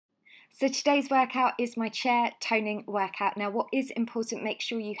So today's workout is my chair toning workout. Now what is important, make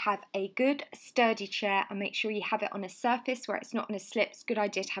sure you have a good sturdy chair and make sure you have it on a surface where it's not on a slip. It's a good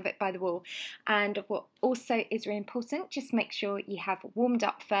idea to have it by the wall. And what also is really important, just make sure you have warmed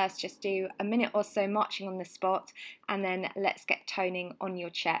up first. Just do a minute or so marching on the spot and then let's get toning on your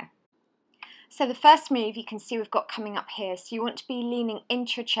chair. So the first move you can see we've got coming up here. So you want to be leaning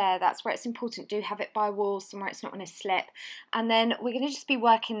into your chair. That's where it's important. Do have it by a wall, somewhere it's not on a slip. And then we're going to just be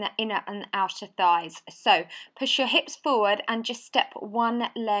working the inner and outer thighs. So push your hips forward and just step one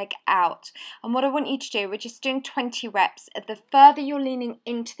leg out. And what I want you to do, we're just doing 20 reps. The further you're leaning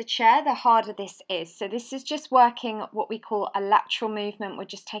into the chair, the harder this is. So this is just working what we call a lateral movement. We're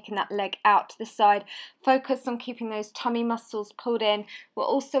just taking that leg out to the side. Focus on keeping those tummy muscles pulled in. We're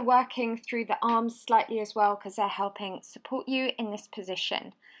also working through the arms slightly as well because they're helping support you in this position.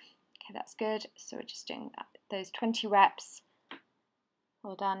 Okay, that's good. So we're just doing those 20 reps.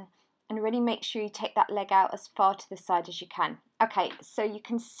 Well done. And really make sure you take that leg out as far to the side as you can. Okay, so you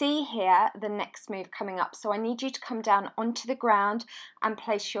can see here the next move coming up. So I need you to come down onto the ground and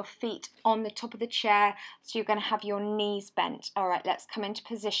place your feet on the top of the chair. So you're going to have your knees bent. All right, let's come into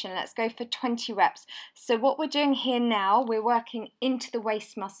position. Let's go for 20 reps. So what we're doing here now, we're working into the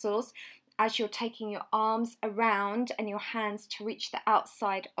waist muscles as you're taking your arms around and your hands to reach the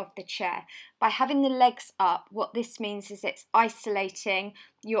outside of the chair. By having the legs up, what this means is it's isolating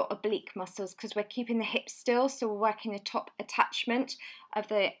your oblique muscles because we're keeping the hips still, so we're working the top attachment of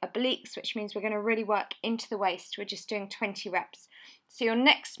the obliques, which means we're going to really work into the waist. We're just doing 20 reps. So your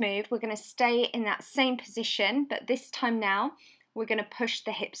next move, we're going to stay in that same position, but this time now, we're going to push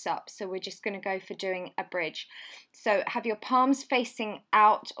the hips up. So we're just going to go for doing a bridge. So have your palms facing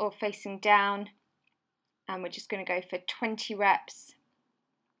out or facing down. And we're just going to go for 20 reps.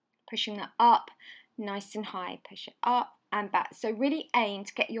 Pushing that up nice and high. Push it up and back. So really aim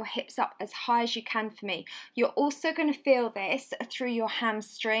to get your hips up as high as you can for me. You're also going to feel this through your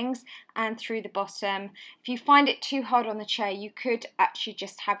hamstrings and through the bottom. If you find it too hard on the chair, you could actually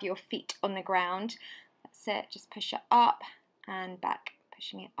just have your feet on the ground. That's it. Just push it up and back,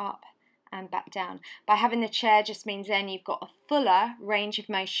 pushing it up and back down. By having the chair just means then you've got a fuller range of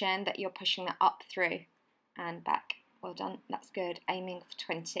motion that you're pushing that up through and back. Well done, that's good, aiming for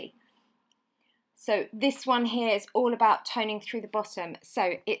 20. So this one here is all about toning through the bottom.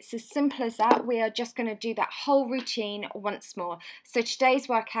 So it's as simple as that. We are just going to do that whole routine once more. So today's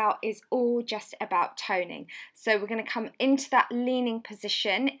workout is all just about toning. So we're going to come into that leaning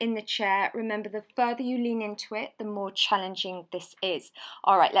position in the chair. Remember, the further you lean into it, the more challenging this is.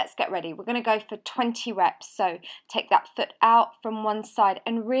 All right, let's get ready. We're going to go for 20 reps. So take that foot out from one side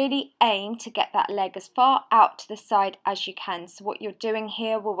and really aim to get that leg as far out to the side as you can. So what you're doing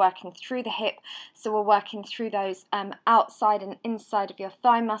here, we're working through the hip. So we're working through those outside and inside of your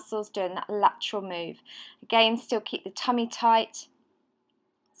thigh muscles, doing that lateral move. Again, still keep the tummy tight.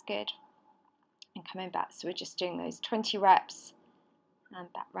 That's good. And coming back. So we're just doing those 20 reps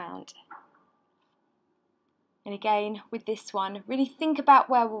and back round. And again, with this one, really think about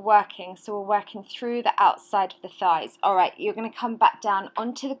where we're working. So we're working through the outside of the thighs. All right, you're going to come back down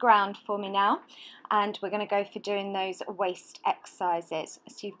onto the ground for me now. And we're going to go for doing those waist exercises.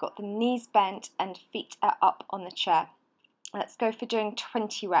 So you've got the knees bent and feet are up on the chair. Let's go for doing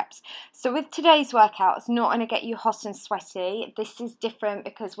 20 reps. So with today's workout, it's not going to get you hot and sweaty. This is different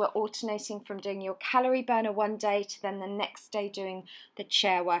because we're alternating from doing your calorie burner one day to then the next day doing the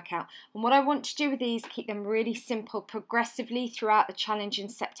chair workout. And what I want to do with these, keep them really simple progressively throughout the challenge in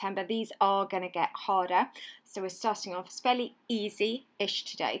September. These are going to get harder. So we're starting off fairly easy-ish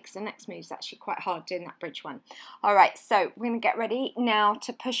today because the next move is actually quite hard doing that bridge one. All right, so we're going to get ready now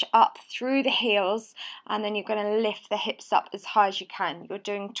to push up through the heels and then you're going to lift the hips up as high as you can. You're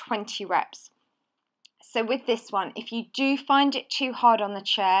doing 20 reps. So with this one, if you do find it too hard on the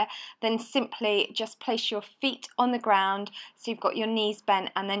chair, then simply just place your feet on the ground so you've got your knees bent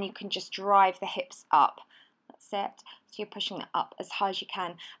and then you can just drive the hips up. That's it. So you're pushing it up as high as you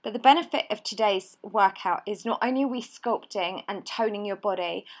can. But the benefit of today's workout is not only are we sculpting and toning your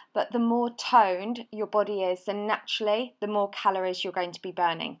body, but the more toned your body is, then naturally the more calories you're going to be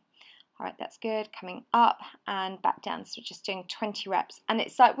burning. All right, that's good. Coming up and back down. So we're just doing 20 reps. And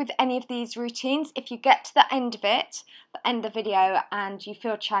it's like with any of these routines, if you get to the end of it, the end of the video, and you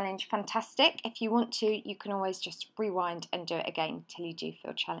feel challenged, fantastic. If you want to, you can always just rewind and do it again till you do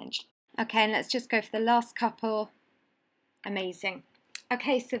feel challenged. Okay, and let's just go for the last couple. Amazing.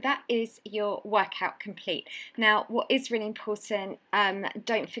 Okay, so that is your workout complete. Now, what is really important,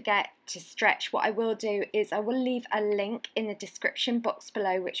 don't forget to stretch, what I will do is I will leave a link in the description box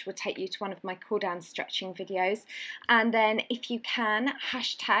below which will take you to one of my cool down stretching videos, and then if you can,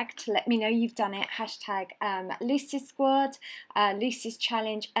 hashtag to let me know you've done it, hashtag Lucy's Squad, Lucy's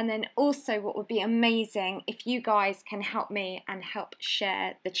Challenge, and then also what would be amazing if you guys can help me and help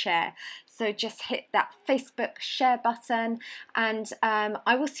share the chair. So just hit that Facebook share button, and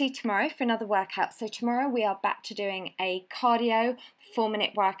I will see you tomorrow for another workout. So tomorrow we are back to doing a cardio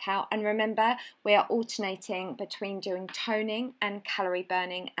 4-minute workout, and remember we are alternating between doing toning and calorie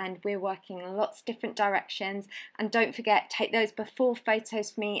burning, and we're working in lots of different directions. And don't forget, take those before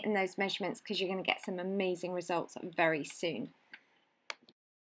photos for me and those measurements, because you're going to get some amazing results very soon.